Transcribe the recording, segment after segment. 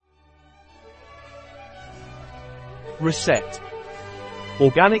Recette.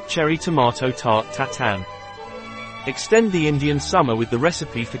 Organic cherry tomato tarte tatin. Extend the Indian summer with the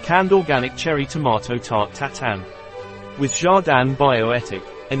recipe for canned organic cherry tomato tarte tatin. With Jardin Bioethic,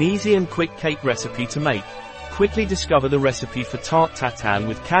 an easy and quick cake recipe to make. Quickly discover the recipe for tarte tatin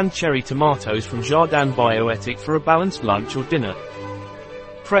with canned cherry tomatoes from Jardin Bioethic for a balanced lunch or dinner.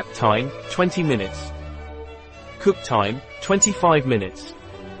 Prep time, 20 minutes. Cook time, 25 minutes.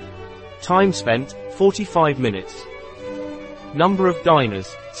 Time spent, 45 minutes. Number of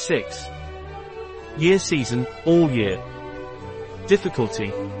diners, 6. Year season, all year.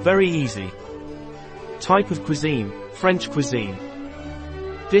 Difficulty, very easy. Type of cuisine, French cuisine.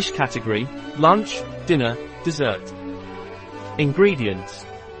 Dish category, lunch, dinner, dessert. Ingredients: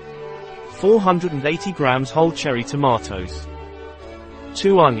 480 grams whole cherry tomatoes,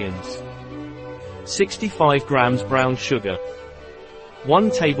 2 onions, 65 grams brown sugar,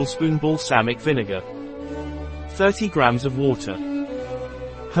 1 tablespoon balsamic vinegar, 30 grams of water,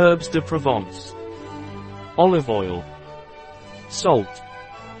 herbs de Provence, olive oil, salt,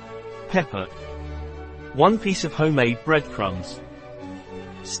 pepper, 1 piece of homemade breadcrumbs.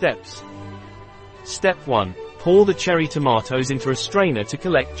 Steps. Step 1. Pour the cherry tomatoes into a strainer to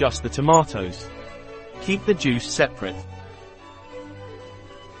collect just the tomatoes. Keep the juice separate.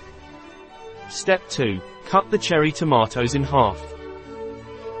 Step 2. Cut the cherry tomatoes in half.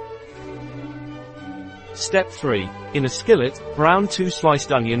 Step 3. In a skillet, brown 2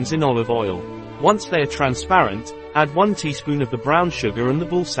 sliced onions in olive oil. Once they are transparent, add 1 teaspoon of the brown sugar and the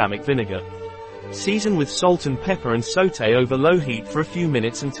balsamic vinegar. Season with salt and pepper and sauté over low heat for a few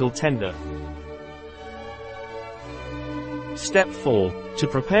minutes until tender. Step 4. To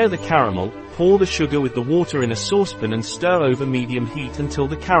prepare the caramel, pour the sugar with the water in a saucepan and stir over medium heat until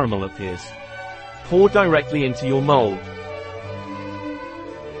the caramel appears. Pour directly into your mold.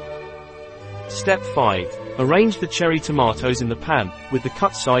 Step 5. Arrange the cherry tomatoes in the pan, with the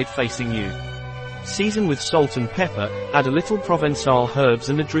cut side facing you. Season with salt and pepper, add a little Provençal herbs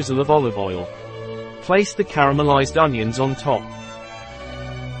and a drizzle of olive oil. Place the caramelized onions on top.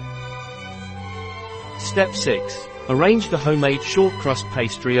 Step 6. Arrange the homemade short crust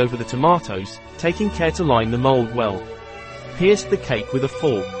pastry over the tomatoes, taking care to line the mold well. Pierce the cake with a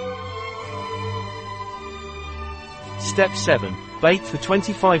fork. Step 7. Bake for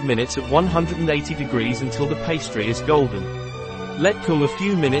 25 minutes at 180 degrees until the pastry is golden. Let cool a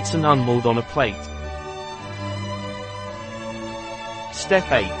few minutes and unmold on a plate. Step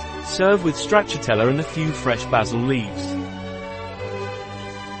 8. Serve with stracciatella and a few fresh basil leaves.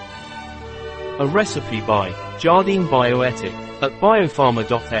 A recipe by Jardin Bioethic at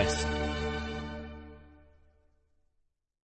biopharma.s.